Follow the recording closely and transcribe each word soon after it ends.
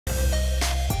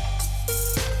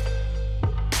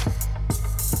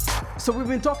So we've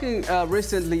been talking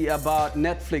recently about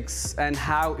Netflix and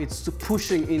how it's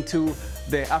pushing into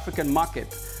the African market.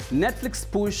 Netflix's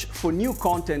push for new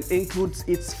content includes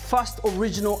its first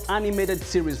original animated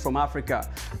series from Africa,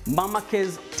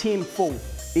 Mamake's Team 4.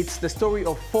 It's the story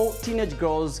of 4 teenage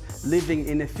girls living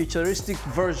in a futuristic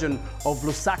version of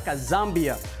Lusaka,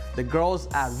 Zambia. The girls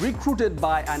are recruited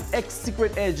by an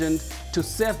ex-secret agent to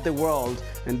save the world,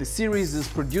 and the series is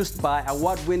produced by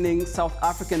award-winning South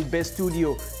African-based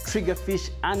studio Triggerfish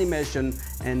Animation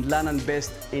and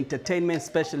London-based entertainment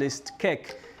specialist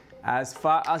Cake. As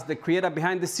far as the creator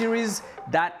behind the series,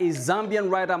 that is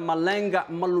Zambian writer Malenga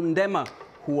Malundema,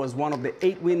 who was one of the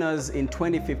 8 winners in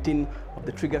 2015 of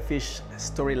the Triggerfish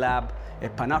Story Lab, a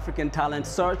Pan-African talent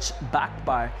search backed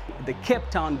by the Cape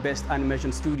Town-based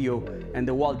animation studio and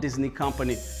the Walt Disney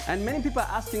Company. And many people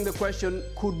are asking the question,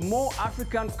 could more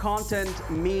African content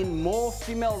mean more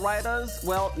female writers?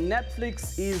 Well,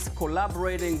 Netflix is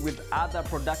collaborating with other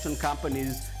production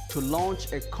companies to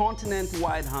launch a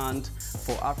continent-wide hunt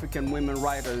for African women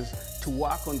writers to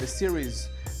work on the series.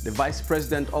 The Vice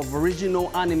President of Original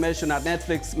Animation at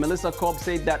Netflix, Melissa Cobb,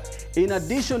 said that in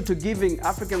addition to giving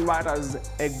African writers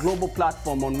a global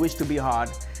platform on which to be heard,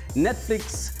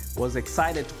 Netflix was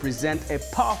excited to present a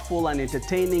powerful and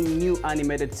entertaining new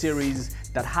animated series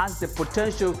that has the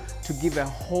potential to give a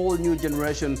whole new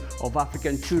generation of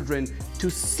African children to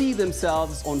see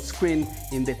themselves on screen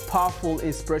in the powerful,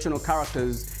 inspirational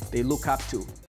characters they look up to.